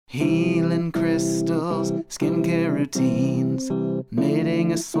Healing crystals, skincare routines,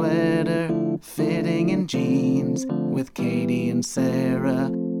 knitting a sweater, fitting in jeans. With Katie and Sarah,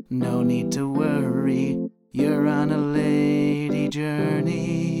 no need to worry, you're on a lady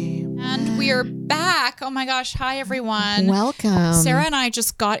journey. And we are back. Oh my gosh. Hi, everyone. Welcome. Sarah and I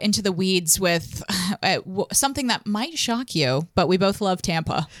just got into the weeds with something that might shock you, but we both love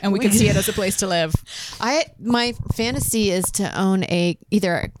Tampa and we can see it as a place to live. My fantasy is to own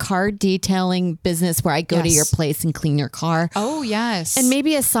either a car detailing business where I go to your place and clean your car. Oh, yes. And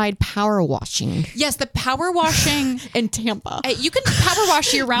maybe a side power washing. Yes, the power washing in Tampa. You can power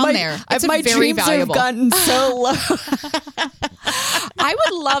wash year round there. It's my very dreams valuable. have gotten so low. I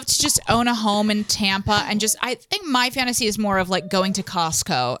would love to just own a home in Tampa and I think my fantasy is more of like going to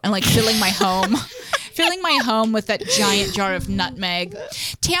Costco and like filling my home with that giant jar of nutmeg.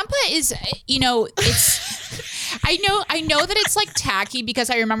 Tampa is, I know that it's like tacky because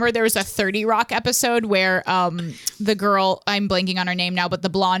I remember there was a 30 Rock episode where the girl, I'm blanking on her name now, but the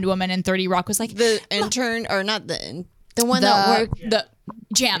blonde woman in 30 Rock was like the intern or not the one that worked. The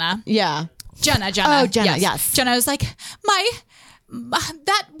Jana. Yeah. Jenna. Oh, Jenna, yes. Jenna was like,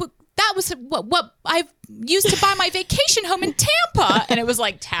 that was what I've used to buy my vacation home in Tampa. And it was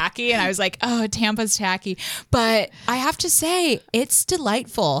like tacky. And I was like, oh, Tampa's tacky. But I have to say, it's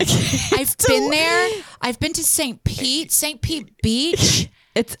delightful. I've been there. I've been to St. Pete Beach.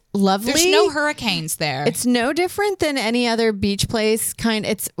 It's lovely. There's no hurricanes there. It's no different than any other beach place.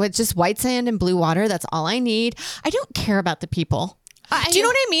 It's just white sand and blue water. That's all I need. I don't care about the people. Do you know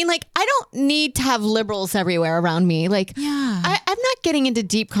what I mean? Like, I don't need to have liberals everywhere around me. Like, yeah. I'm not getting into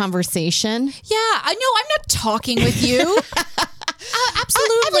deep conversation. Yeah, I know. I'm not talking with you.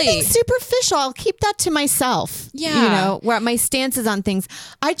 Absolutely. Everything's superficial. I'll keep that to myself. Yeah. Where my stance is on things.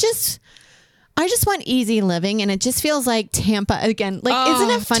 I just want easy living, and it just feels like Tampa again. Like, isn't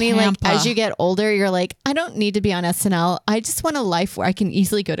it funny? Tampa. Like, as you get older, you're like, I don't need to be on SNL. I just want a life where I can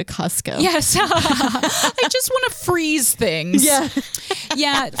easily go to Costco. Yes. I just want to freeze things. Yeah.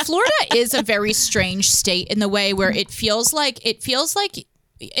 Yeah. Florida is a very strange state in the way where it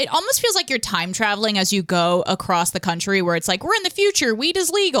almost feels like you're time traveling as you go across the country, where it's like, we're in the future, weed is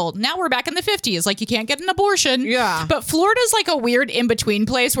legal. Now we're back in the 50s. Like, you can't get an abortion. Yeah. But Florida's like a weird in-between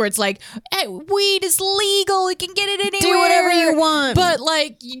place where it's like, hey, weed is legal. You can get it anywhere. Do whatever you want. But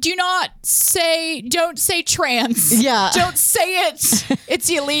like, don't say trans. Yeah. Don't say it. It's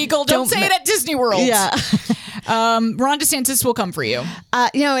illegal. Don't say it at Disney World. Yeah. Ron DeSantis will come for you.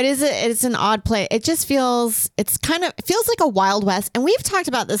 It's an odd place. It just feels like a Wild West. And we've talked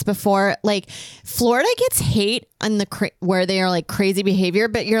about this before. Like, Florida gets hate on where they are like crazy behavior,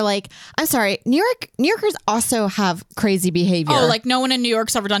 but you're like, I'm sorry, New Yorkers also have crazy behavior. Oh, like no one in New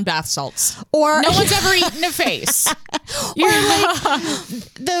York's ever done bath salts, or no one's ever eaten a face, or like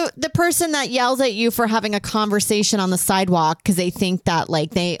the person that yells at you for having a conversation on the sidewalk because they think that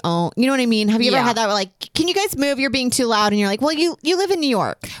like they own. You know what I mean? Have you ever had that? Where like, can you guys move? You're being too loud, and you're like, well, you live in New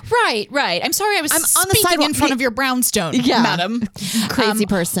York, right? I'm sorry, I'm on the sidewalk in front of your brownstone, madam. Crazy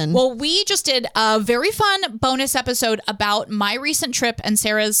person. Well, we just did a very fun bonus episode about my recent trip, and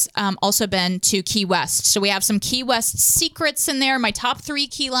Sarah's also been to Key West. So we have some Key West secrets in there. My top 3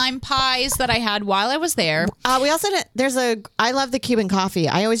 key lime pies that I had while I was there. We also I love the Cuban coffee.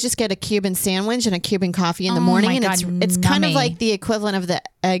 I always just get a Cuban sandwich and a Cuban coffee in the morning, and it's kind of like the equivalent of the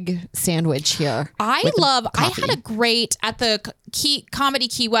egg sandwich here. I had a great at the Comedy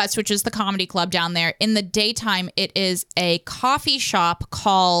Key West, which is the comedy club down there. In the daytime, it is a coffee shop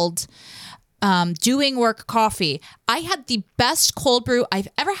called Doing Work Coffee. I had the best cold brew I've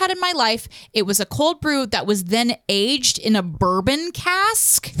ever had in my life. It was a cold brew that was then aged in a bourbon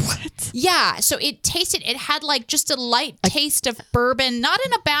cask. What? Yeah. So it had like just a light taste of bourbon, not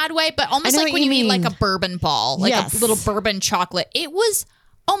in a bad way, but almost like when you eat like a bourbon ball, like a little bourbon chocolate. It was,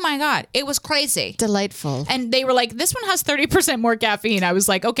 oh my God, it was crazy. Delightful. And they were like, this one has 30% more caffeine. I was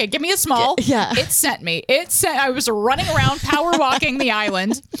like, okay, give me a small. Yeah. It sent me. I was running around, power walking the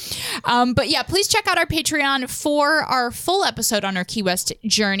island. But yeah, please check out our Patreon for our full episode on our Key West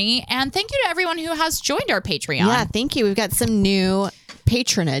journey. And thank you to everyone who has joined our Patreon. Yeah, thank you. We've got some new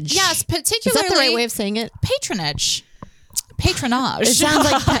patronage. Yes, particularly. Is that the right way of saying it? Patronage. It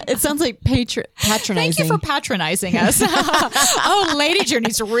sounds like patronizing. Thank you for patronizing us. Oh, Lady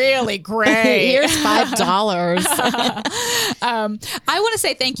Journey's really great. Here's $5. I want to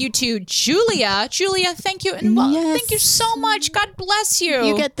say thank you to Julia. Julia, thank you. And thank you so much. God bless you.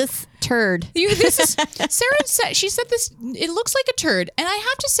 You get this turd. This is Sarah said. She said this. It looks like a turd, and I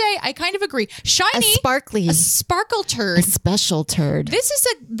have to say, I kind of agree. Shiny, a sparkle turd, a special turd. This is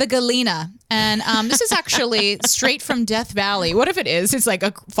the Galena, and this is actually straight from Death Valley. What if it is? It's like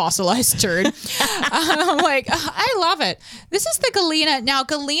a fossilized turd. I love it. This is the Galena. Now,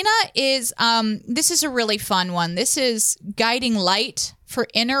 Galena is this is a really fun one. This is guiding light for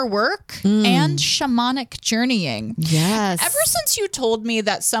inner work and shamanic journeying. Yes. Ever since you told me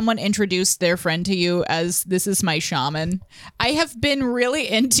that someone introduced their friend to you as this is my shaman, I have been really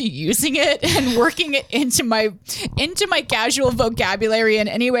into using it and working it into my casual vocabulary in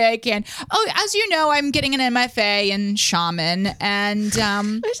any way I can. Oh, as you know, I'm getting an MFA in shaman, and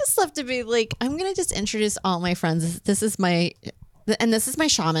I just love to be like, I'm gonna just introduce all my friends. This is my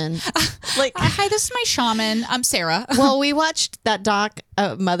shaman. Like, hi, this is my shaman. I'm Sarah. Well, we watched that doc,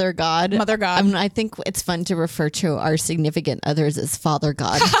 Mother God. Mother God. I think it's fun to refer to our significant others as Father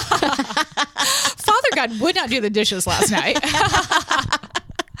God. Father God would not do the dishes last night.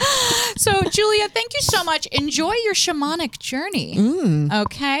 So, Julia, thank you so much. Enjoy your shamanic journey.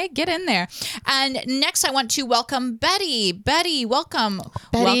 Okay, get in there. And next, I want to welcome Betty. Betty, welcome.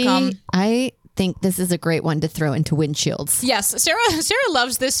 Betty, welcome. I think this is a great one to throw into windshields. Yes, Sarah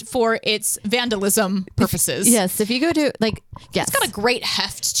loves this for its vandalism purposes. Yes, if you go to yes, it's got a great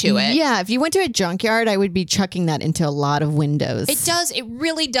heft to it. Yeah, if you went to a junkyard, I would be chucking that into a lot of windows. It does. It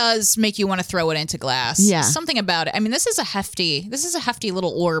really does make you want to throw it into glass. Yeah, something about it. I mean, this is a hefty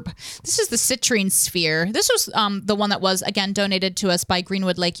little orb. This is the citrine sphere. This was the one that was again donated to us by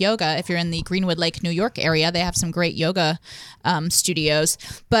Greenwood Lake Yoga. If you're in the Greenwood Lake, New York area, they have some great yoga studios.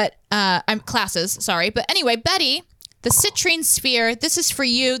 But classes, sorry. But anyway, Betty, the citrine sphere, this is for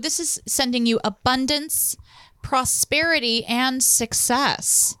you. This is sending you abundance, prosperity, and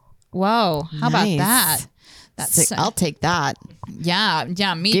success. Whoa. How about that? That's I'll take that. Yeah.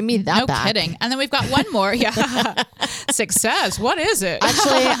 Give me that no back. Kidding. And then we've got one more. Yeah. Success. What is it?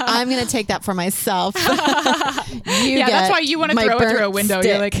 Actually, I'm going to take that for myself. That's why you want to throw it through a window.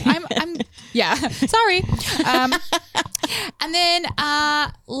 Stick. You're like, I'm yeah, sorry. And then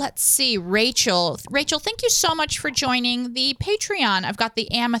let's see, Rachel, thank you so much for joining the Patreon. I've got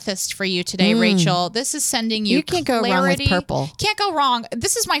the amethyst for you today, Rachel. This is sending you can't clarity. go wrong with purple. Can't go wrong.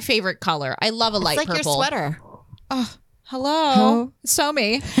 This is my favorite color. I love a light like purple. Your sweater. Oh, hello. So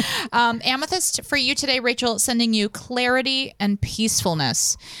me. Amethyst for you today, Rachel, sending you clarity and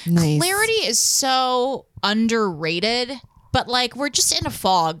peacefulness. Nice. Clarity is so underrated. But like we're just in a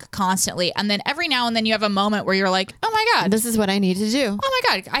fog constantly. And then every now and then you have a moment where you're like, oh my God. This is what I need to do. Oh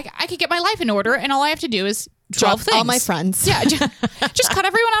my God. I could get my life in order and all I have to do is 12 things. All my friends. Yeah. Just cut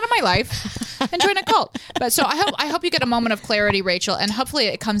everyone out of my life and join a cult. But so I hope you get a moment of clarity, Rachel, and hopefully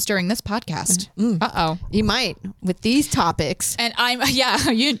it comes during this podcast. Uh-oh. You might with these topics. And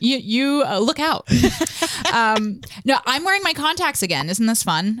you look out. No, I'm wearing my contacts again. Isn't this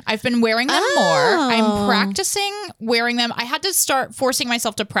fun? I've been wearing them more. I'm practicing wearing them. I had to start forcing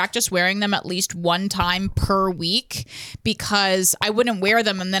myself to practice wearing them at least one time per week because I wouldn't wear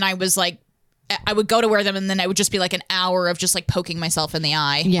them. And then I was like, I would go to wear them and then I would just be like an hour of just like poking myself in the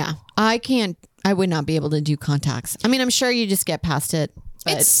eye. Yeah. I would not be able to do contacts. I mean, I'm sure you just get past it.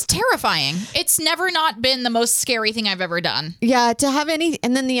 It's terrifying. It's never not been the most scary thing I've ever done. Yeah, to have any,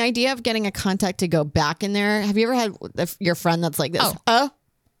 and then the idea of getting a contact to go back in there. Have you ever had your friend that's like this? Oh,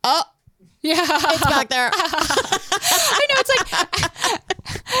 yeah, it's back there. I know. It's like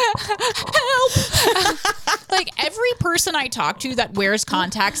help. Like every person I talk to that wears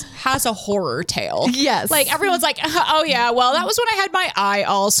contacts has a horror tale. Yes. Like everyone's like, oh yeah, well that was when I had my eye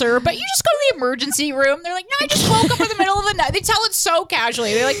ulcer, but you just go to the emergency room. They're like, no, I just woke up in the middle of the night. They tell it so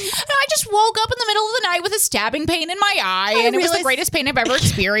casually. They're like, no, I just woke up in the middle of the night with a stabbing pain in my eye, and it was the greatest pain I've ever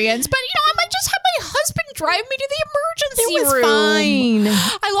experienced. But I might just have my husband drive me to the emergency room. Fine.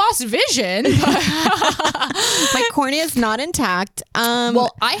 I lost vision. My cornea is not intact.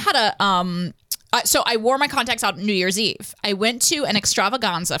 Well, I had a so I wore my contacts out New Year's Eve. I went to an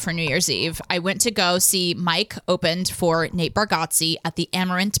extravaganza for New Year's Eve. I went to go see Mike opened for Nate Bargatze at the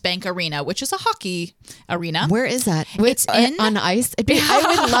Amaranth Bank Arena, which is a hockey arena. Where is that? It's on ice. I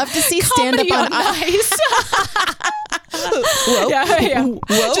would love to see stand up on ice. Whoa. Yeah.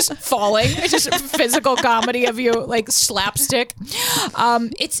 Whoa. Just falling. It's just physical comedy of you like slapstick.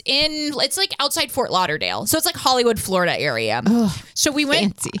 It's like outside Fort Lauderdale. So it's like Hollywood, Florida area. So we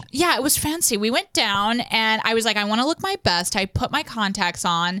went. Fancy. Yeah, it was fancy. We went down and I was like, I want to look my best. I put my contacts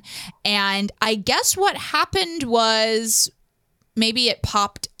on and I guess what happened was maybe it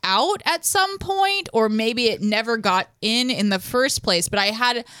popped out at some point or maybe it never got in the first place. But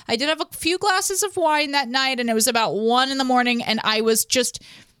I did have a few glasses of wine that night and it was about 1 a.m. and I was just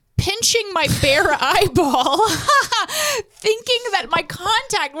pinching my bare eyeball, thinking that my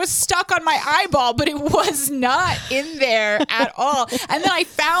contact was stuck on my eyeball, but it was not in there at all. And then I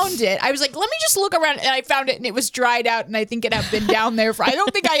found it. I was like, let me just look around, and I found it, and it was dried out, and I think it had been down there for, I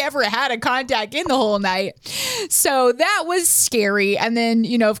don't think I ever had a contact in the whole night. So that was scary. And then,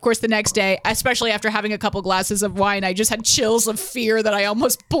 of course, the next day, especially after having a couple glasses of wine, I just had chills of fear that I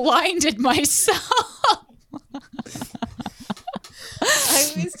almost blinded myself. I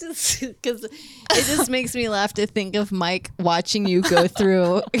always just, because it just makes me laugh to think of Mike watching you go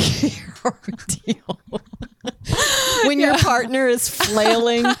through your ordeal. When your partner is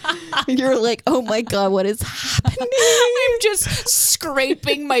flailing, you're like, oh my God, what is happening? I'm just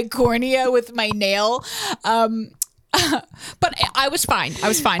scraping my cornea with my nail. But I was fine.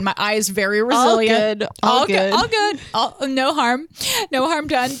 My eye is very resilient. All good. No harm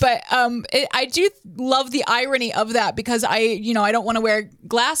done. But I do love the irony of that, because I don't want to wear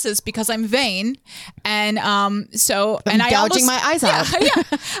glasses because I'm vain, and so I'm I gouging my eyes out. Yeah,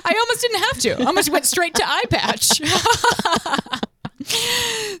 I almost didn't have to. I almost went straight to eye patch.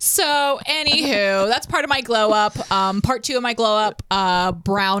 So, anywho, that's part of my glow up. Part 2 of my glow up,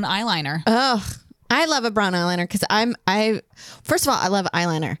 brown eyeliner. Ugh. I love a brown eyeliner because first of all, I love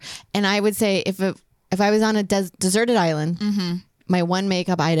eyeliner. And I would say if I was on a deserted island, my one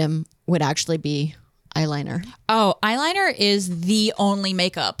makeup item would actually be eyeliner. Oh, eyeliner is the only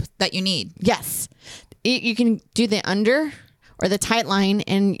makeup that you need. Yes. You can do the under or the tight line,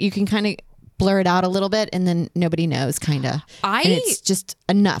 and you can kind of blur it out a little bit, and then nobody knows, kind of. And it's just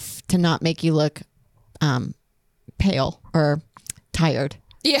enough to not make you look pale or tired.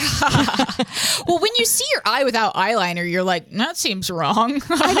 Yeah. Well, when you see your eye without eyeliner, you're like, that seems wrong.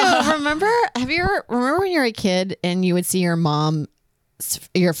 I know. Remember when you were a kid and you would see your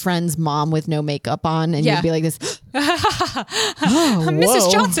friend's mom with no makeup on, and you'd be like this,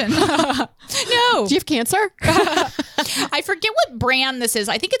 Mrs. Johnson. No. Do you have cancer? I forget what brand this is.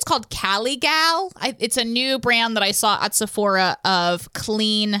 I think it's called Cali Gal. It's a new brand that I saw at Sephora of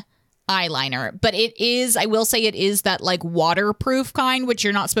clean eyeliner, but I will say it is that like waterproof kind, which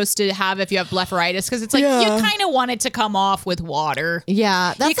you're not supposed to have if you have blepharitis, because it's like you kind of want it to come off with water.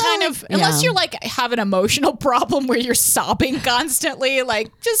 Yeah, that's unless you're like have an emotional problem where you're sobbing constantly,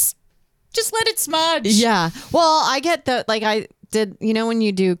 like just let it smudge. Yeah. Well, I get the I did, when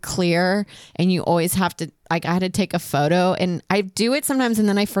you do clear and you always have to, I had to take a photo, and I do it sometimes, and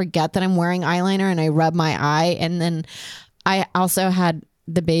then I forget that I'm wearing eyeliner, and I rub my eye, and then I also had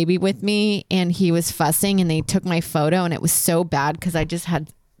the baby with me, and he was fussing, and they took my photo, and it was so bad because I just had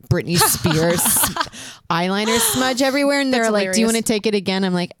Britney Spears eyeliner smudge everywhere, and they're like, do you want to take it again?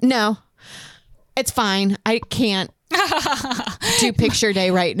 I'm like, no, it's fine. I can't do picture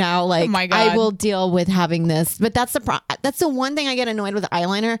day right now. Like, oh my God. I will deal with having this. But that's the one thing I get annoyed with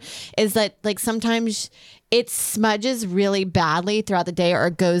eyeliner, is that like sometimes it smudges really badly throughout the day, or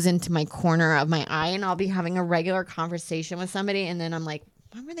it goes into my corner of my eye, and I'll be having a regular conversation with somebody, and then I'm like,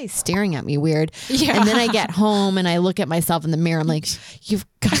 why were they staring at me weird? Yeah. And then I get home and I look at myself in the mirror. I'm like, you've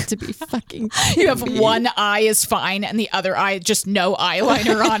got to be fucking You have one eye is fine and the other eye just no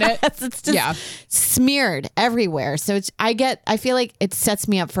eyeliner on it. It's just smeared everywhere. So I feel like it sets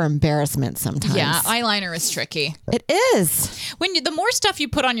me up for embarrassment sometimes. Yeah, eyeliner is tricky. It is. The more stuff you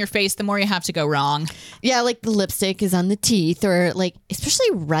put on your face, the more you have to go wrong. Yeah, like the lipstick is on the teeth, or like especially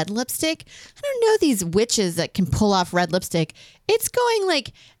red lipstick. I don't know these witches that can pull off red lipstick. It's going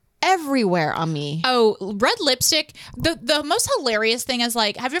like everywhere on me. Oh, red lipstick. The most hilarious thing is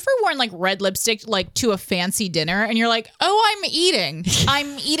like, have you ever worn like red lipstick like to a fancy dinner, and you're like, oh, I'm eating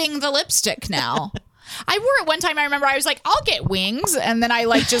the lipstick now. I wore it one time. I remember I was like, I'll get wings, and then I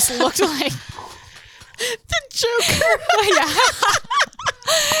like just looked like the Joker.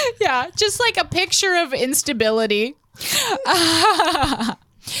 Yeah, just like a picture of instability.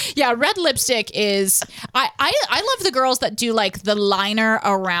 Yeah, red lipstick is. I love the girls that do like the liner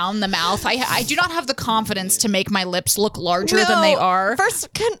around the mouth. I do not have the confidence to make my lips look larger than they are. That's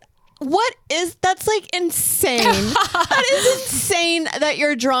like insane. That is insane that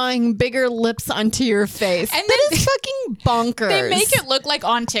you're drawing bigger lips onto your face. And that is fucking bonkers. They make it look like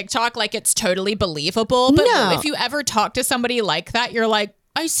on TikTok like it's totally believable. But if you ever talk to somebody like that, you're like,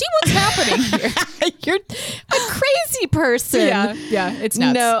 I see what's happening here. You're a crazy person. Yeah, it's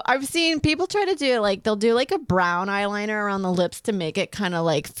nuts. No, I've seen people try to do like, they'll do like a brown eyeliner around the lips to make it kind of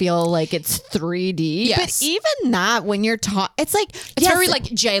like feel like it's 3D. Yes. But even that, when you're it's like, it's very like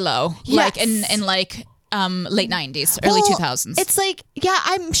J-Lo, like in like late 90s, early 2000s. It's like, yeah,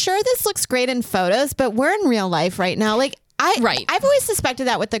 I'm sure this looks great in photos, but we're in real life right now. Like, I've always suspected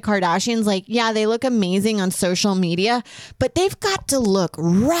that with the Kardashians. Like, yeah, they look amazing on social media, but they've got to look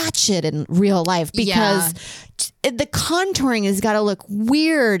ratchet in real life because the contouring has got to look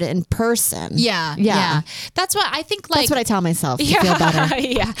weird in person. Yeah. That's what I think. Like, that's what I tell myself to feel better.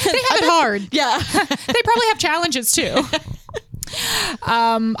 They have it hard. Yeah. They probably have challenges too.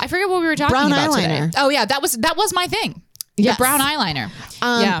 I forget what we were talking brown about eyeliner. today. Oh yeah, that was my thing. Yes. The brown eyeliner.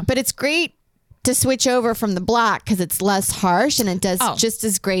 But it's great to switch over from the black because it's less harsh and it does just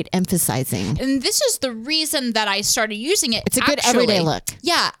as great emphasizing. And this is the reason that I started using it. It's a good everyday look.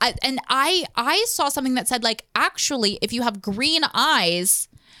 Yeah. I saw something that said, like, actually, if you have green eyes,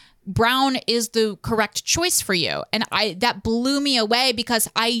 brown is the correct choice for you. And that blew me away because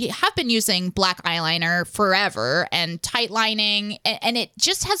I have been using black eyeliner forever and tight lining, and it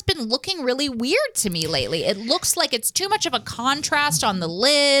just has been looking really weird to me lately. It looks like it's too much of a contrast on the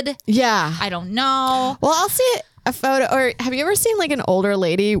lid. Yeah. I don't know. Well, I'll see a photo, or have you ever seen like an older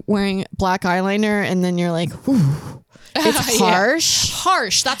lady wearing black eyeliner and then you're like, whew. It's harsh.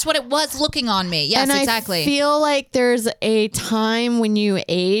 Harsh. That's what it was looking on me. Yes, and exactly. I feel like there's a time when you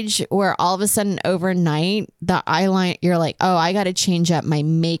age where all of a sudden overnight, the eyeliner, you're like, oh, I got to change up my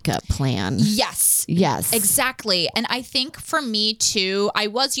makeup plan. Yes. Yes. Exactly. And I think for me too, I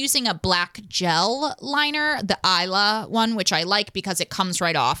was using a black gel liner, the Isla one, which I like because it comes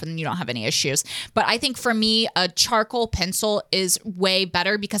right off and you don't have any issues. But I think for me, a charcoal pencil is way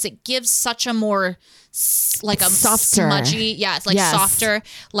better because it gives such a more like a softer, smudgy, it's like softer.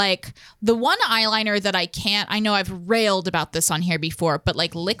 Like the one eyeliner that I know I've railed about this on here before, but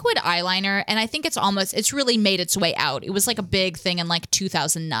like liquid eyeliner, and I think it's really made its way out. It was like a big thing in like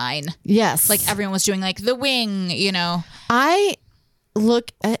 2009. Yes, like everyone was doing like the wing, you know. I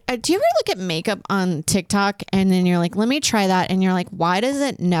look. Do you ever look at makeup on TikTok and then you're like, let me try that, and you're like, why does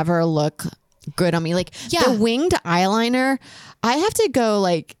it never look good on me? Like the winged eyeliner, I have to go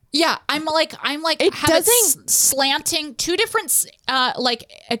like. Yeah, I'm like it have doesn't slanting two different like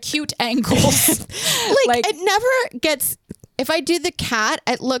acute angles. like it never gets. If I do the cat,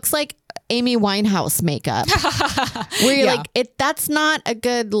 it looks like Amy Winehouse makeup. Where you're like, that's not a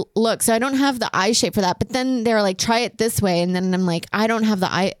good look. So I don't have the eye shape for that. But then they're like, try it this way, and then I'm like, I don't have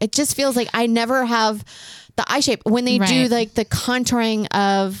the eye. It just feels like I never have the eye shape when they do like the contouring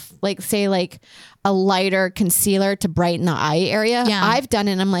of like say like a lighter concealer to brighten the eye area. Yeah. I've done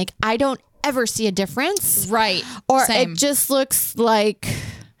it and I'm like, I don't ever see a difference. Right. Or Same. it just looks like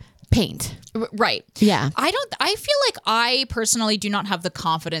paint. Right. Yeah. I feel like I personally do not have the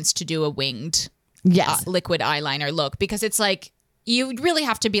confidence to do a winged liquid eyeliner look because it's like, you really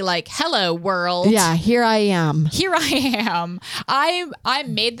have to be like, hello, world. Yeah, here I am. Here I am. I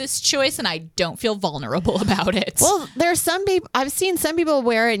made this choice and I don't feel vulnerable about it. Well, there's some people, I've seen some people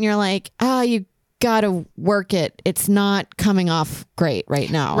wear it and you're like, oh, you gotta work it. It's not coming off great right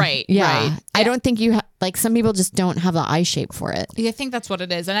now. Right. Yeah. Right. I don't think like some people just don't have the eye shape for it. I think that's what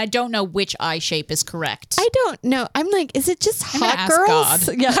it is. And I don't know which eye shape is correct. I don't know. I'm like, is it just hot ask girls?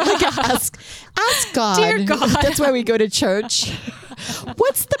 God. Yeah. Like ask God. Dear God. That's why we go to church.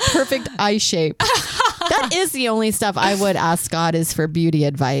 What's the perfect eye shape? That is the only stuff I would ask God is for beauty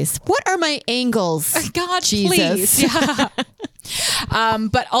advice. What are my angles? God, Jesus. please. Yeah.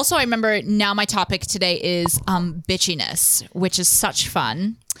 But also I remember now my topic today is Bitchiness, which is such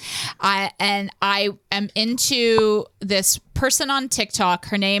fun. I am into this person on TikTok.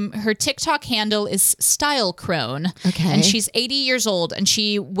 Her TikTok handle is Style Crone. Okay. And she's 80 years old and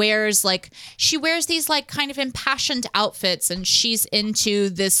she wears these like kind of impassioned outfits, and she's into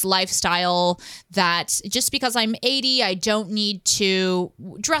this lifestyle that just because I'm 80, I don't need to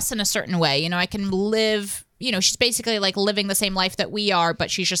dress in a certain way. You know, I can live, you know, she's basically like living the same life that we are,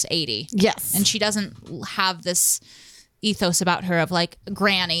 but she's just 80. Yes. And she doesn't have this ethos about her of like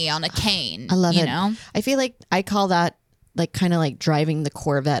granny on a cane. I love it. You know? I feel like I call that like kind of like driving the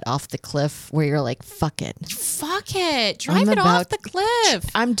Corvette off the cliff where you're like, fuck it. Fuck it. Drive it off the cliff.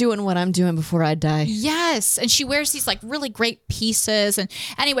 I'm doing what I'm doing before I die. Yes. And she wears these like really great pieces. And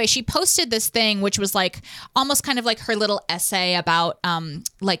anyway, she posted this thing, which was like almost kind of like her little essay about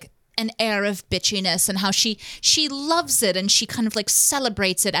like an air of bitchiness and how she loves it, and she kind of like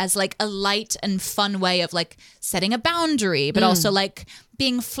celebrates it as like a light and fun way of like setting a boundary, but also like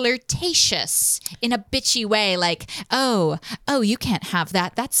being flirtatious in a bitchy way, like, oh, you can't have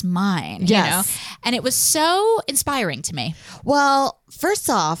that, that's mine. Yes. You know? And it was so inspiring to me. Well, first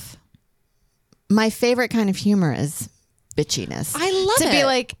off, my favorite kind of humor is bitchiness. I love to it. be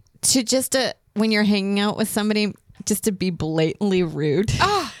like, to just when you're hanging out with somebody, just to be blatantly rude.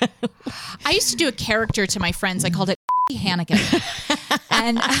 I used to do a character to my friends. I called it Hannigan.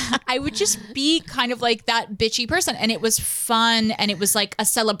 And I would just be kind of like that bitchy person. And it was fun. And it was like a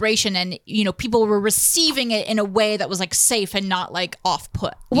celebration. And, you know, people were receiving it in a way that was like safe and not like off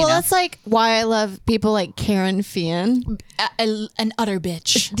put. Well, that's like why I love people like Karen Fian. An utter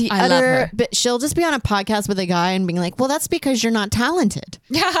bitch. I love her. But she'll just be on a podcast with a guy and being like, well, that's because you're not talented.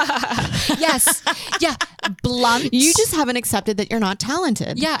 Yes. Yeah. Blunt. You just haven't accepted that you're not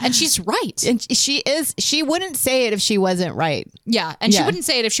talented. Yeah. And she's right. And she wouldn't say it if she wasn't right. Yeah. And she wouldn't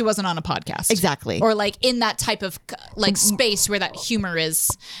say it if she wasn't on a podcast. Exactly. Or like in that type of like space where that humor is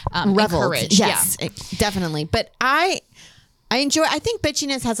reveled. encouraged. Yes, definitely. But I think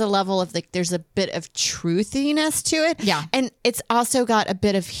bitchiness has a level of like, there's a bit of truthiness to it. Yeah. And it's also got a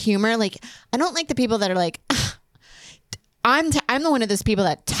bit of humor. Like, I don't like the people that are like, I'm the one of those people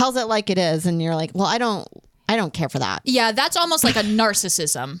that tells it like it is. And you're like, well, I don't care for that. Yeah, that's almost like a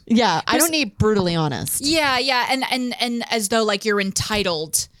narcissism. Yeah, I don't need brutally honest. Yeah, and as though like you're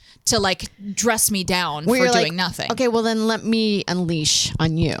entitled to like dress me down Where for you're doing like, nothing. Okay, well then let me unleash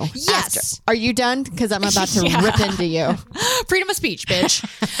on you. Yes. After. Are you done? Because I'm about to rip into you. Freedom of speech, bitch.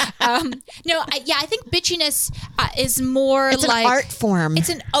 I think bitchiness is more it's like an art form. It's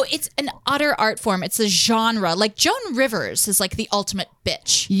an utter art form. It's a genre. Like Joan Rivers is like the ultimate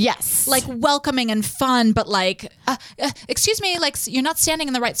bitch. Yes. Like welcoming and fun, but like, excuse me, like you're not standing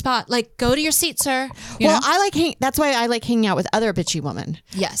in the right spot. Like go to your seat, sir. You know? That's why I like hanging out with other bitchy women.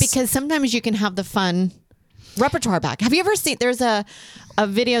 Yes. Because sometimes you can have the fun repertoire back. Have you ever seen, there's a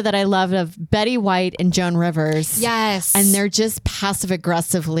video that I love of Betty White and Joan Rivers. Yes. And they're just passive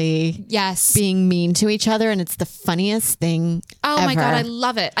aggressively being mean to each other. And it's the funniest thing ever. My God. I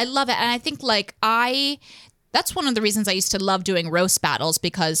love it. And I think like that's one of the reasons I used to love doing roast battles,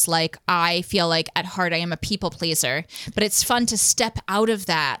 because like I feel like at heart I am a people pleaser, but it's fun to step out of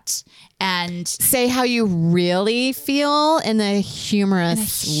that and say how you really feel in a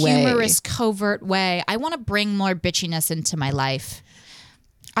humorous way. Covert way. I want to bring more bitchiness into my life.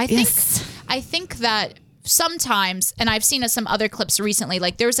 I think that sometimes, and I've seen some other clips recently,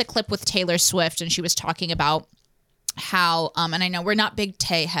 like there was a clip with Taylor Swift and she was talking about how and I know we're not big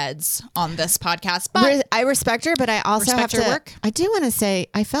Tay heads on this podcast, but I respect her, but I also have to work. I do want to say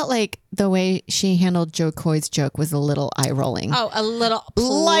I felt like the way she handled Joe Coy's joke was a little eye rolling. Oh, a little.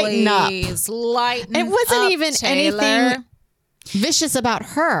 Lighten up. Lighten it wasn't up, even Taylor. anything vicious about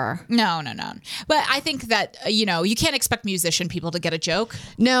her. No. But I think that, you can't expect musician people to get a joke.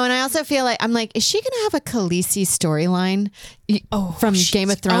 No, and I also feel like, I'm like, is she going to have a Khaleesi storyline from Game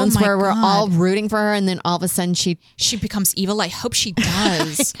of Thrones where we're all rooting for her and then all of a sudden she becomes evil? I hope she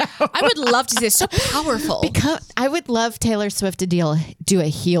does. I would love to see this. So powerful. I would love Taylor Swift to do a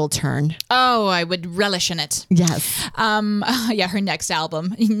heel turn. Oh, I would relish in it. Yes. Her next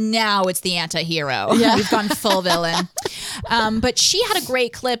album. Now it's the anti-hero. Yeah. We've gone full villain. But she had a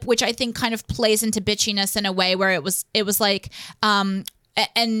great clip, which I think kind of plays into bitchiness in a way where it was like, women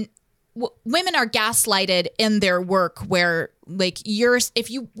are gaslighted in their work where like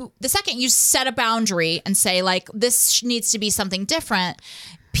the second you set a boundary and say like, this needs to be something different,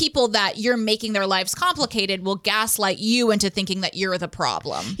 people that you're making their lives complicated will gaslight you into thinking that you're the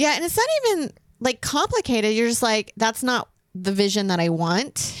problem. Yeah. And it's not even like complicated. You're just like, that's not the vision that I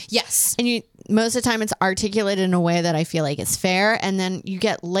want. Yes. And most of the time it's articulated in a way that I feel like is fair, and then you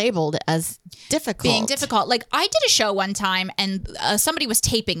get labeled as difficult. Being difficult. Like I did a show one time and somebody was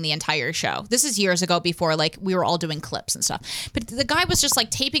taping the entire show. This is years ago before like we were all doing clips and stuff. But the guy was just like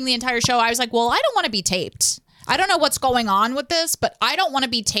taping the entire show. I was like, well, I don't want to be taped. I don't know what's going on with this, but I don't want to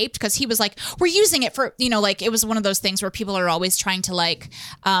be taped, because he was like, we're using it for, like it was one of those things where people are always trying to like,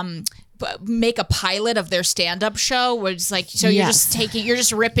 make a pilot of their stand-up show, where it's like, so you're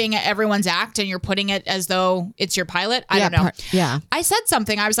just ripping everyone's act and you're putting it as though it's your pilot. I don't know. I said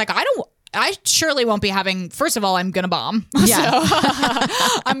something. I was like, I surely won't be having, first of all, I'm going to bomb. Yeah.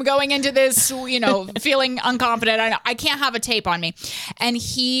 So I'm going into this, feeling unconfident. I can't have a tape on me. And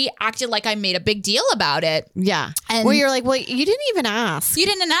he acted like I made a big deal about it. Yeah. And well, you're like, well, you didn't even ask. You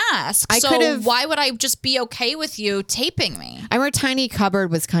didn't ask. Why would I just be okay with you taping me? I remember Tiny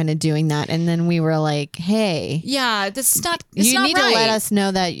Cupboard was kind of doing that. And then we were like, hey. Yeah, this is not, you need to let us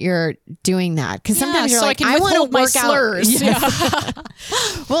know that you're doing that. Because sometimes you're so like, I want to my slurs. Yes.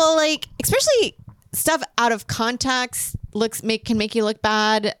 Well, like, especially stuff out of context can make you look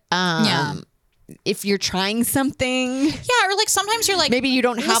bad. if you're trying something. Yeah, or like sometimes you're like, maybe you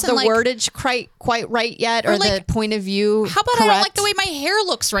don't have the wordage quite right yet, or like, the point of view. How about correct? I don't like the way my hair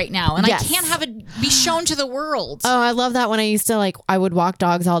looks right now, and Yes. I can't have it be shown to the world. Oh, I love that when I used to I would walk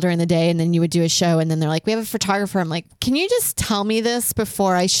dogs all during the day, and then you would do a show, and then they're like, we have a photographer. I'm like, can you just tell me this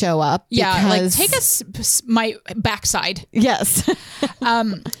before I show up? Yeah, like Because- take my backside. Yes.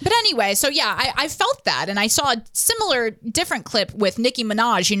 But anyway, so yeah, I felt that, and I saw a similar, different clip with Nicki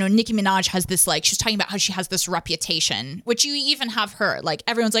Minaj. You know, Nicki Minaj has this she's talking about how she has this reputation, which you even have her. Like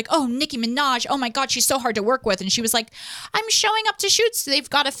everyone's like, oh, Nicki Minaj, oh my God, she's so hard to work with, and she was like, I'm showing up to shoots. They've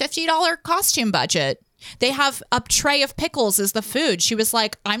got a $50 costume budget. They have a tray of pickles as the food. She was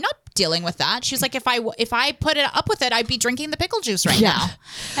like, I'm not dealing with that. She's like, if I put it up with it, I'd be drinking the pickle juice right now.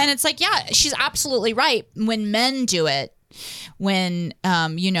 And it's like, yeah, she's absolutely right. When men do it, when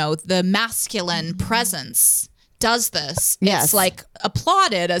the masculine presence does this, it's like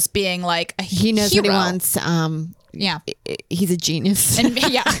applauded as being like a he knows hero. what he wants. Yeah, he's a genius. and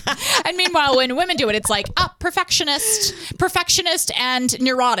meanwhile, when women do it, it's like perfectionist and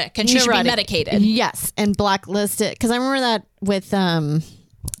neurotic, and she should be medicated. Yes, and blacklisted. Because I remember that with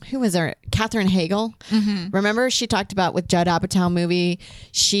who was her? Katherine Hagel. Mm-hmm. Remember she talked about with Judd Apatow movie.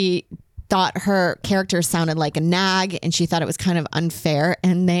 She thought her character sounded like a nag, and she thought it was kind of unfair.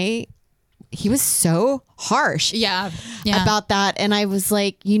 And he was so harsh about that. And I was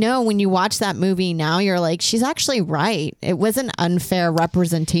like, when you watch that movie now, you're like, she's actually right. It was an unfair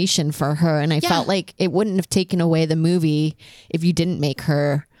representation for her. And I felt like it wouldn't have taken away the movie if you didn't make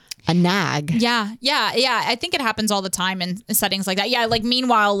her a nag. Yeah. I think it happens all the time in settings like that. Yeah. Like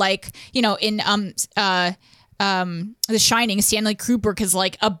meanwhile, in The Shining, Stanley Kubrick is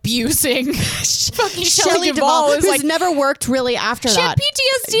like abusing fucking Shelley Duvall, who's never worked really after she that.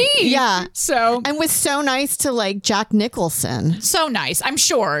 She had PTSD. Yeah. And was so nice to Jack Nicholson. So nice, I'm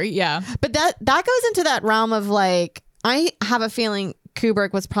sure. Yeah. But that goes into that realm of I have a feeling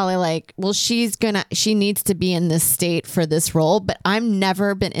Kubrick was probably like, well, she needs to be in this state for this role, but I've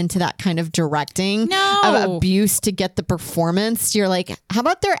never been into that kind of directing of abuse to get the performance. You're like, how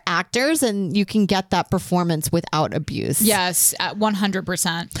about they're actors and you can get that performance without abuse? Yes,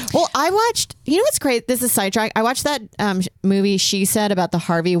 100%. Well, I watched, what's great? This is sidetrack. I watched that movie She Said about the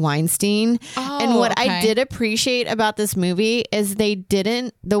Harvey Weinstein. And what I did appreciate about this movie is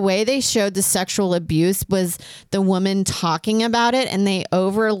the way they showed the sexual abuse was the woman talking about it, and they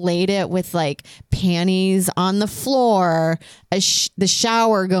overlaid it with panties on the floor, the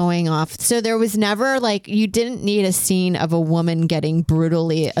shower going off. So there was never you didn't need a scene of a woman getting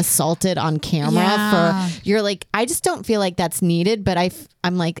brutally assaulted on camera you're like, I just don't feel like that's needed. But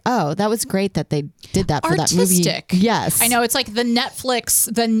I'm like, oh, that was great that they did that for that movie. Yes. I know, it's like the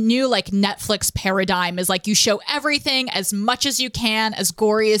new Netflix paradigm is you show everything as much as you can, as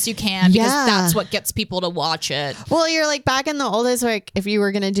gory as you can, because that's what gets people to watch it. Well, you're back in the old days, if you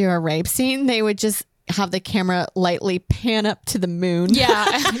were going to do a rape scene, they would just have the camera lightly pan up to the moon. Yeah.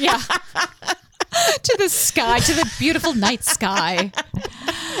 To the sky, to the beautiful night sky.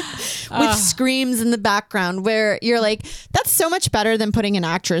 With screams in the background, where you're like, that's so much better than putting an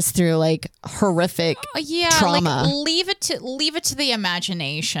actress through horrific trauma. Leave it to the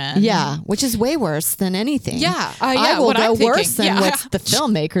imagination. Yeah, which is way worse than anything. Yeah, I will go worse than what the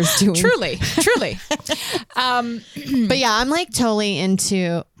filmmakers doing. Truly. But yeah, I'm totally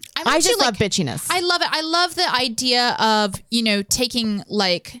into. I just love bitchiness. I love it. I love the idea of taking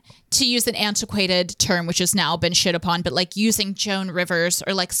to use an antiquated term, which has now been shit upon, but using Joan Rivers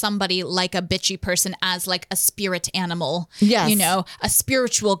or somebody like a bitchy person as a spirit animal, yes. A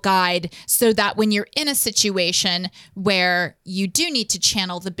spiritual guide, so that when you're in a situation where you do need to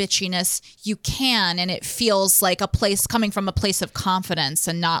channel the bitchiness, you can, and it feels like a place coming from a place of confidence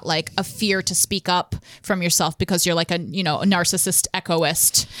and not a fear to speak up from yourself because you're a narcissist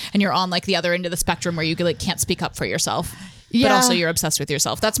echoist and you're on the other end of the spectrum where you can't speak up for yourself. Yeah. But also you're obsessed with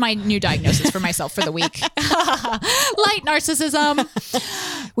yourself. That's my new diagnosis for myself for the week. Light narcissism.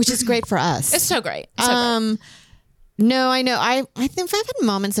 Which is great for us. It's so great. No, I know. I think I've had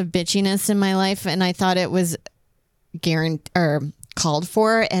moments of bitchiness in my life, and I thought it was called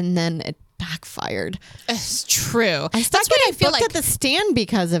for, and then it backfired. It's true. That's what I feel at the stand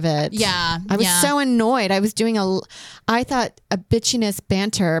because of it. Yeah. I was so annoyed. I was doing I thought a bitchiness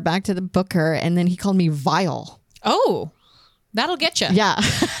banter back to the booker, and then he called me vile. Oh. That'll get you. Yeah.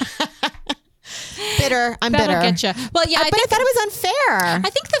 Bitter. I'm That'll bitter. Get you. Well, yeah. But I thought it was unfair. I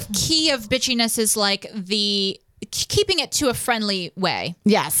think the key of bitchiness is the keeping it to a friendly way.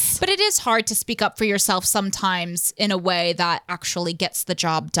 Yes. But it is hard to speak up for yourself sometimes in a way that actually gets the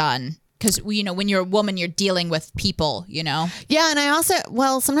job done. because when you're a woman, you're dealing with people, Yeah, and I also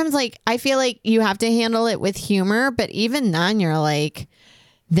sometimes like I feel like you have to handle it with humor, but even then you're like,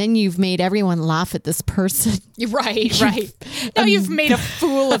 then you've made everyone laugh at this person. Right. Now you've made a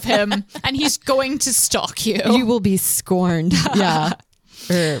fool of him, and he's going to stalk you. You will be scorned. Yeah.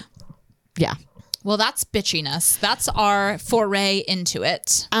 Yeah. Well, that's bitchiness. That's our foray into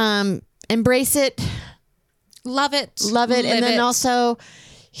it. Embrace it. Love it. And then also,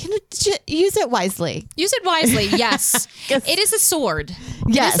 use it wisely. Use it wisely. Yes. It is a sword.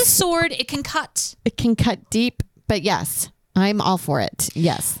 Yes. It is a sword. It can cut. It can cut deep, but yes, I'm all for it.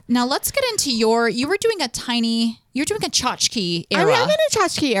 Yes. Now let's get into you were doing a tchotchke era. I'm in a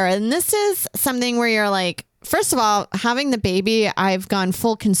tchotchke era. And this is something where you're like, first of all, having the baby, I've gone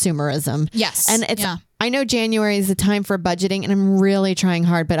full consumerism. Yes. And I know January is the time for budgeting, and I'm really trying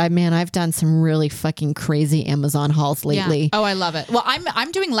hard, but I've done some really fucking crazy Amazon hauls lately. Yeah. Oh, I love it. Well,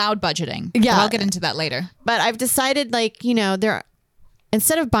 I'm doing loud budgeting. Yeah. But I'll get into that later. But I've decided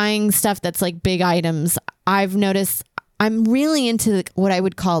instead of buying stuff that's like big items, I've noticed I'm really into what I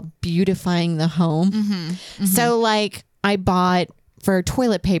would call beautifying the home. Mm-hmm. So like I bought for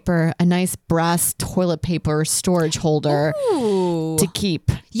toilet paper, a nice brass toilet paper storage holder to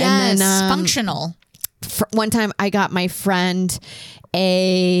keep. Yes, and then, functional. One time I got my friend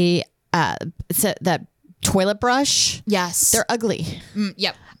that toilet brush. Yes. They're ugly.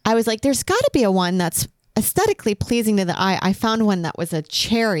 Yep. I was like, there's got to be a one that's aesthetically pleasing to the eye. I found one that was a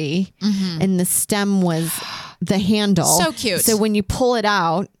cherry and the stem was the handle. So cute. So when you pull it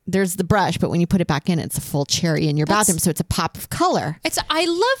out, there's the brush, but when you put it back in, it's a full cherry in your bathroom. So it's a pop of color. I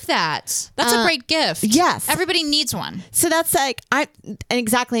love that. That's a great gift. Yes. Everybody needs one. So that's like,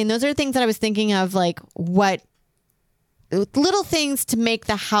 exactly. And those are things that I was thinking of, like what little things to make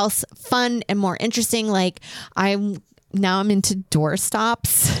the house fun and more interesting. Like I'm into door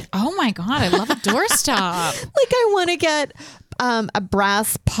stops. Oh my God. I love a doorstop. Like I want to get a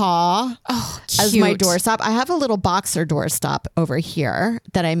brass paw as my doorstop. I have a little boxer doorstop over here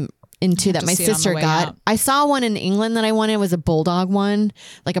that I'm into that my sister got. Out. I saw one in England that I wanted. It was a bulldog one,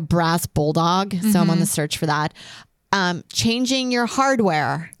 like a brass bulldog. So I'm on the search for that. Changing your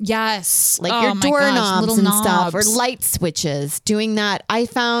hardware. Yes. Like your doorknobs and stuff, or light switches, doing that. I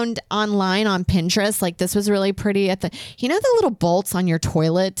found online on Pinterest, like this was really pretty the little bolts on your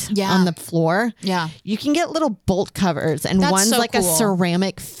toilet on the floor. Yeah. You can get little bolt covers, and That's one's so like cool. a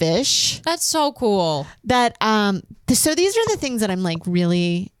ceramic fish. That's so cool. So these are the things that I'm like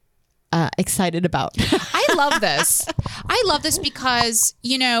really excited about. I love this. I love this because,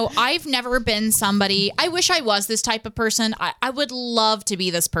 I've never been somebody, I wish I was this type of person. I would love to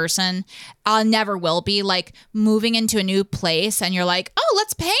be this person. I never will be, like moving into a new place and you're like, oh,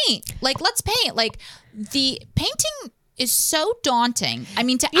 let's paint. Like the painting is so daunting. I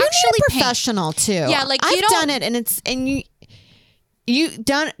mean, You're actually a professional too. Yeah. Like I've done it and you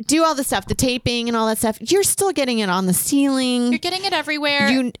don't do all the stuff, the taping and all that stuff. You're still getting it on the ceiling. You're getting it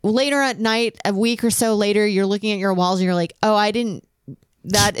everywhere. Later at night, a week or so later, you're looking at your walls and you're like, oh,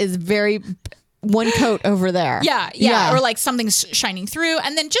 that is very one coat over there. Yeah. Or like something's shining through.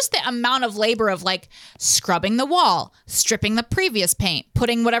 And then just the amount of labor of like scrubbing the wall, stripping the previous paint,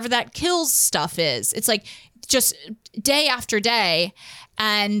 putting whatever that kills stuff is. It's like just day after day.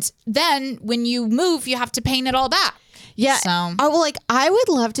 And then when you move, you have to paint it all back. Yeah. So I would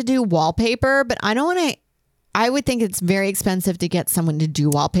love to do wallpaper, but I don't want to. I would think it's very expensive to get someone to do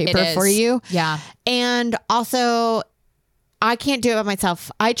wallpaper for you. Yeah. And also, I can't do it by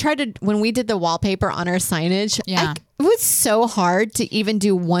myself. I tried when we did the wallpaper on our signage. Yeah. It was so hard to even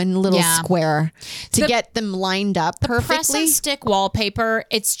do one little square to get them lined up perfectly. Press and stick wallpaper,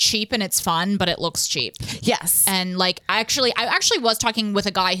 it's cheap and it's fun, but it looks cheap. Yes. And like, I actually was talking with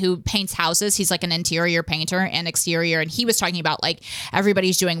a guy who paints houses. He's like an interior painter and exterior. And he was talking about like,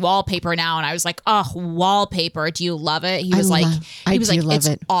 everybody's doing wallpaper now. And I was like, oh, wallpaper. Do you love it? He was like,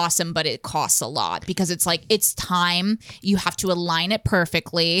 it's awesome, but it costs a lot because it's like, it's time. You have to align it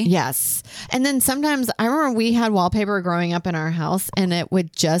perfectly. Yes. And then sometimes I remember we had wallpaper growing up in our house and it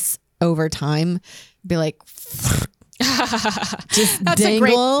would just over time be like just that's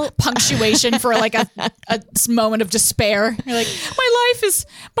dangle. A great punctuation for like a moment of despair. You're like, my life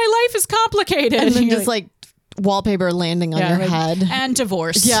is complicated, and then just like wallpaper landing on your head and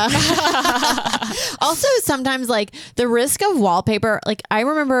divorce. Yeah. Also, sometimes like the risk of wallpaper, like I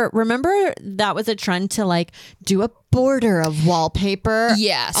remember that was a trend to like do a border of wallpaper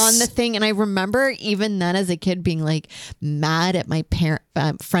Yes. on the thing. And I remember even then as a kid being like mad at my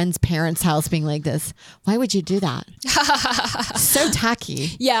friend's parents' house being like this. Why would you do that? So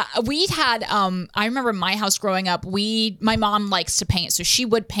tacky. Yeah, we had, I remember my house growing up, my mom likes to paint, so she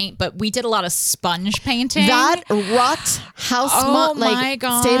would paint, but we did a lot of sponge painting. That rocked house, my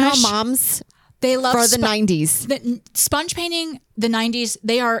gosh. stay-at-home moms They love for the 90s. The sponge painting, the 90s,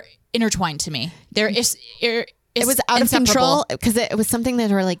 they are intertwined to me. It was out of control because it was something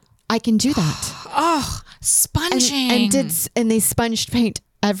that were like, I can do that. Oh, sponging. And they sponged paint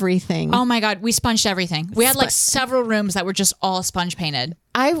everything. Oh my God, we sponged everything. We had like several rooms that were just all sponge painted.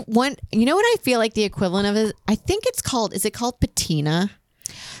 You know what I feel like the equivalent of is? I think is it called patina?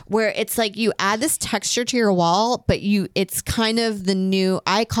 Where it's like you add this texture to your wall, but it's kind of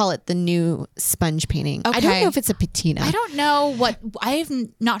I call it the new sponge painting. Okay. I don't know if it's a patina. I don't know I've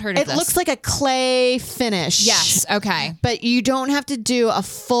not heard of this. It looks like a clay finish. Yes. Okay. But you don't have to do a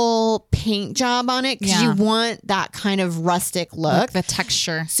full paint job on it because you want that kind of rustic look. Like the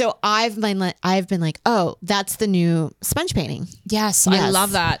texture. So I've been like, oh, that's the new sponge painting. Yes. I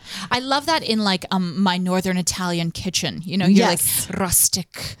love that. I love that in like my northern Italian kitchen. You know, you're like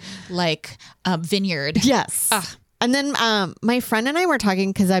rustic, like vineyard. Yes. And then my friend and I were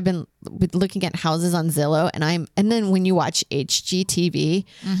talking because I've been looking at houses on Zillow, and then when you watch HGTV,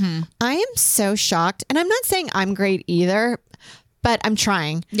 I am so shocked. And I'm not saying I'm great either, but I'm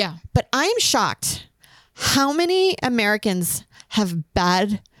trying. Yeah. But I'm shocked how many Americans have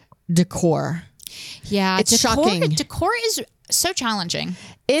bad decor. Yeah. It's shocking. Decor is so challenging.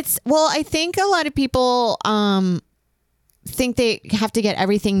 I think a lot of people think they have to get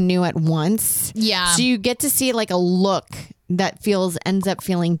everything new at once. Yeah. So you get to see like a look that ends up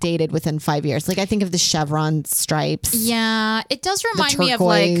feeling dated within 5 years. Like I think of the chevron stripes. Yeah. It does remind me of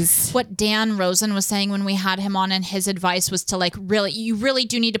like what Dan Rosen was saying when we had him on, and his advice was to like you really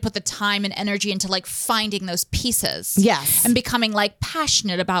do need to put the time and energy into like finding those pieces. Yes. And becoming like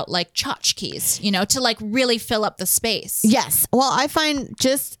passionate about like tchotchkes, you know, to like really fill up the space. Yes. Well, I find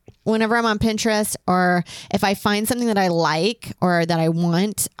just whenever I'm on Pinterest, or if I find something that I like or that I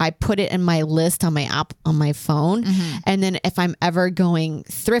want, I put it in my list on my app on my phone. And then if I'm ever going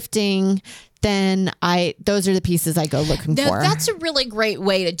thrifting, then those are the pieces I go looking for. That's a really great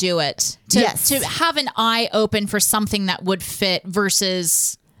way to do it. To have an eye open for something that would fit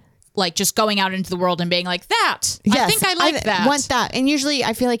versus like just going out into the world and being like that. Yes, I think I like that. Want that. And usually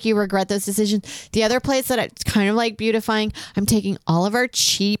I feel like you regret those decisions. The other place that it's kind of like beautifying, I'm taking all of our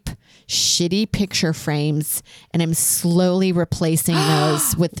cheap, shitty picture frames and I'm slowly replacing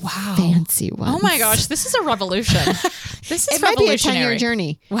those with fancy ones. Oh my gosh, this is a revolution. This is it might be a revolutionary. 10-year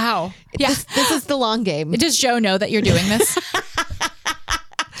journey. Wow. Yeah. This is the long game. Does Joe know that you're doing this?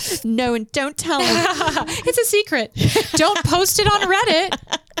 No, and don't tell him. It's a secret. Don't post it on Reddit,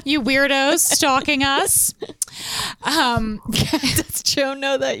 you weirdos stalking us. Does Joe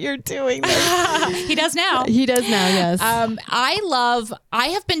know that you're doing this? He does now. He does now, yes. I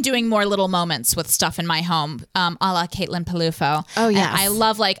have been doing more little moments with stuff in my home, a la Caitlin Palufo. Oh, yes. And I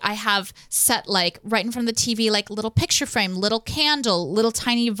love, like, I have set, like, right in front of the TV, like, little picture frame, little candle, little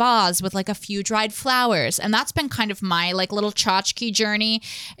tiny vase with, like, a few dried flowers. And that's been kind of my, like, little tchotchke journey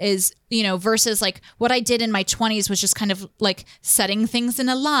is, you know, versus, like, what I did in my 20s was just kind of, like, setting things in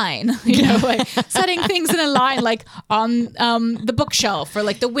a line, you know, like, setting things in a line, like, on the bookshelf or,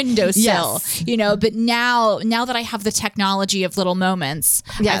 like, the windowsill, yes. you know. But now that I have the technology of little moments,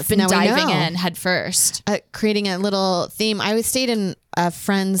 yes, I've been diving in head first. Creating a little theme. I stayed in a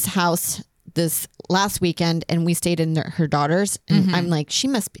friend's house this last weekend and we stayed in her daughter's and I'm like,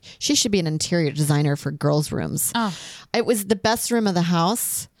 she should be an interior designer for girls' rooms. Oh. It was the best room of the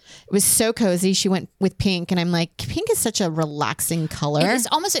house. It was so cozy. She went with pink and I'm like, pink is such a relaxing color.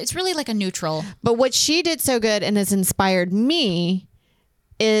 It's really like a neutral. But what she did so good and has inspired me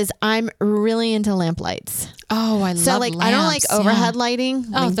is I'm really into lamp lights. Oh, I love lamps. I don't like overhead lighting.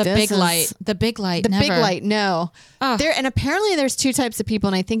 Oh, like the big light. The big light. The big light. No. Oh. And apparently there's two types of people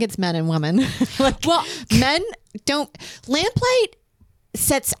and I think it's men and women. Men don't. Lamp light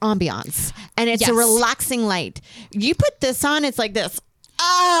sets ambiance and it's a relaxing light. You put this on, it's like this.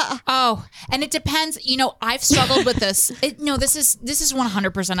 Oh, and it depends. You know, I've struggled with this. This is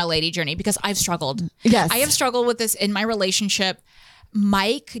 100% a lady journey because I've struggled. Yes. I have struggled with this in my relationship.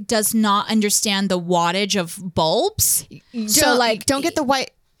 Mike does not understand the wattage of bulbs. Don't get the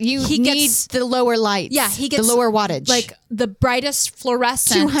white. He needs the lower lights. Yeah, he gets the lower wattage. Like the brightest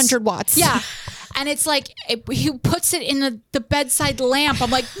fluorescent. 200 watts. Yeah. And it's like, he puts it in the bedside lamp. I'm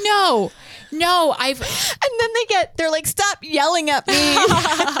like, no, And then they're like, stop yelling at me.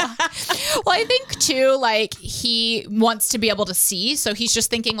 Well, I think too, like he wants to be able to see, so he's just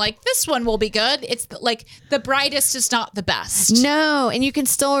thinking like this one will be good. It's like the brightest is not the best. No, and you can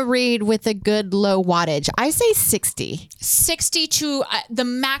still read with a good low wattage. I say 60. 60 to the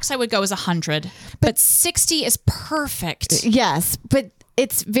max I would go is 100, but 60 is perfect. Yes, but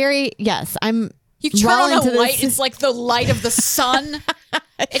it's very You turn on a light, it's like the light of the sun.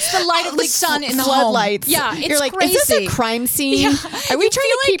 It's the light of the sun in the floodlights. home. Yeah, it's You're like, crazy. is this a crime scene? Yeah. Are we trying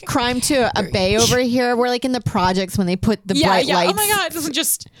to keep crime to a bay over here? We're like in the projects when they put the bright lights. Oh my God, it isn't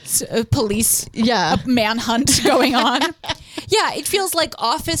just police a manhunt going on. Yeah, it feels like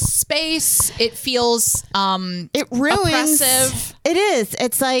office space. It feels it ruins. oppressive. It is.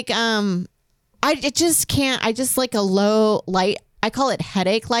 It's like I just like a low light. I call it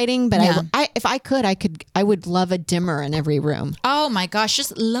headache lighting, but if I would love a dimmer in every room. Oh my gosh,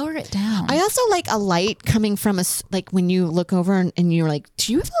 just lower it down. I also like a light coming from like when you look over and you're like,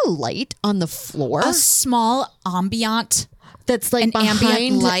 do you have a light on the floor? A small ambient that's like an behind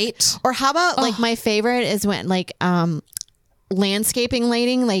ambient light. Or how about like my favorite is when like landscaping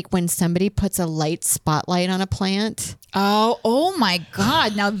lighting, like when somebody puts a light spotlight on a plant. Oh my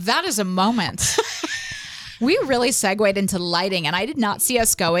God. Now that is a moment. We really segued into lighting, and I did not see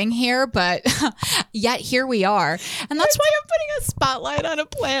us going here, but yet here we are. And that's why I'm putting a spotlight on a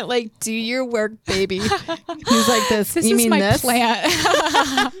plant. Like, do your work, baby. He's like this. This you is mean my this? plant.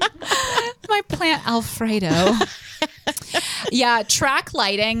 My plant Alfredo. Yeah, track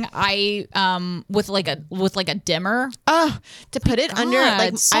lighting. I with like a dimmer. Oh, to put it under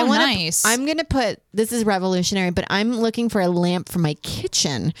like so I want nice. I'm gonna put this is revolutionary, but I'm looking for a lamp for my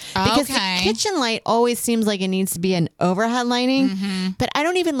kitchen because the kitchen light always seems like it needs to be an overhead lighting, but I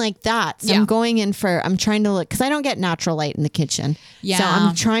don't even like that. So I'm trying to look because I don't get natural light in the kitchen. Yeah, so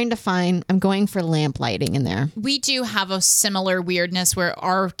I'm going for lamp lighting in there. We do have a similar weirdness where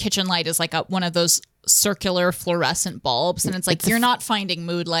our kitchen light is like one of those circular fluorescent bulbs, and it's like you're not finding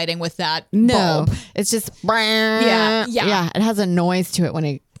mood lighting with that bulb. It's just yeah it has a noise to it when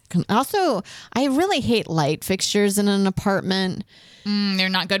it also I really hate light fixtures in an apartment. They're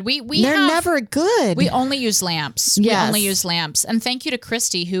not good. They're never good. We only use lamps. Yes. We only use lamps. And thank you to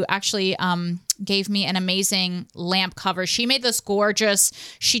Christy, who actually gave me an amazing lamp cover. She made this gorgeous.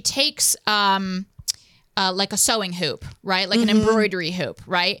 She takes like a sewing hoop, right? Like an embroidery hoop,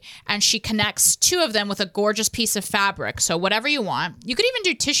 right? And she connects two of them with a gorgeous piece of fabric. So whatever you want. You could even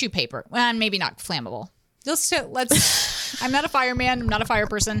do tissue paper. Well, maybe not flammable. I'm not a fireman. I'm not a fire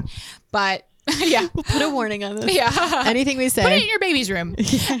person. But yeah. We'll put a warning on this. Yeah. Anything we say. Put it in your baby's room.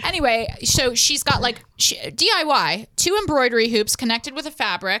 Anyway, so she's got like DIY, 2 embroidery hoops connected with a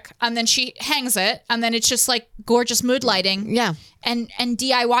fabric, and then she hangs it, and then it's just like gorgeous mood lighting. Yeah. And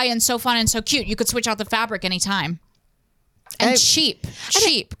DIY and so fun and so cute. You could switch out the fabric anytime. And cheap,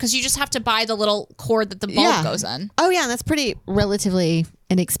 because you just have to buy the little cord that the bulb goes in. Oh, yeah, that's pretty relatively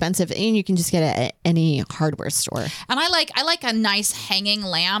inexpensive, and you can just get it at any hardware store. And I like a nice hanging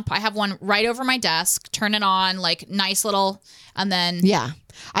lamp. I have one right over my desk. Turn it on, like nice little, and then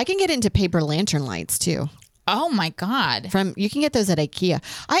I can get into paper lantern lights too. Oh my God! You can get those at IKEA.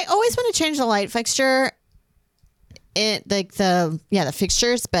 I always want to change the light fixture. The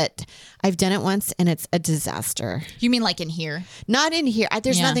fixtures, but I've done it once and it's a disaster. You mean like in here? Not in here.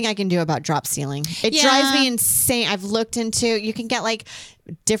 There's nothing I can do about drop ceiling. It drives me insane. I've looked into, you can get like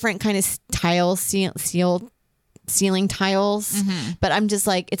different kind of tile ceiling tiles, but I'm just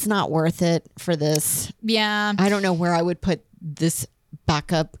like, it's not worth it for this. Yeah. I don't know where I would put this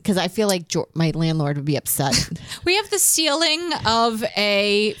back up because I feel like my landlord would be upset. We have the ceiling of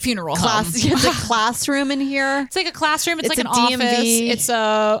a funeral home. It's a classroom in here. It's like a classroom. It's like an DMV. office. It's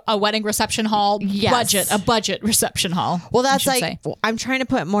a wedding reception hall. Yes. A budget reception hall. Well, that's I'm trying to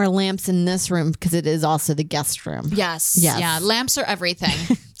put more lamps in this room because it is also the guest room. Yes. Yeah. Lamps are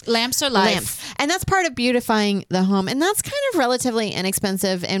everything. Lamps are life. And that's part of beautifying the home. And that's kind of relatively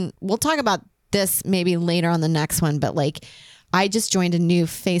inexpensive. And we'll talk about this maybe later on the next one. But like, I just joined a new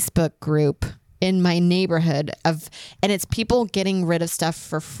Facebook group in my neighborhood and it's people getting rid of stuff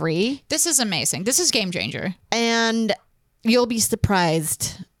for free. This is amazing. This is game changer. And you'll be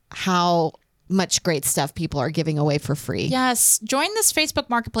surprised how much great stuff people are giving away for free. Yes. Join this Facebook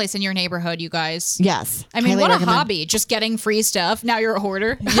marketplace in your neighborhood, you guys. Yes. I mean, what a hobby. Just getting free stuff. Now you're a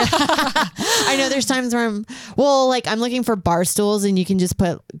hoarder. Yeah. I know there's times where I'm looking for bar stools and you can just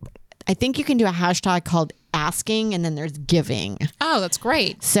I think you can do a hashtag called asking and then there's giving. Oh, that's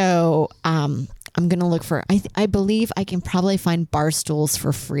great. So I'm going to look for, I believe I can probably find bar stools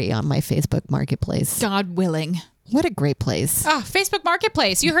for free on my Facebook marketplace. God willing. What a great place. Oh, Facebook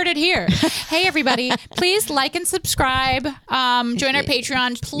Marketplace. You heard it here. Hey, everybody. Please like and subscribe. Join our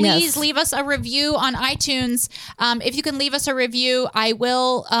Patreon. Please leave us a review on iTunes. If you can leave us a review, I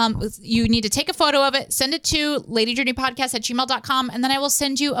will. You need to take a photo of it, send it to ladyjourneypodcast@gmail.com, and then I will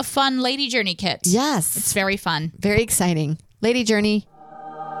send you a fun Lady Journey kit. Yes. It's very fun. Very exciting. Lady Journey.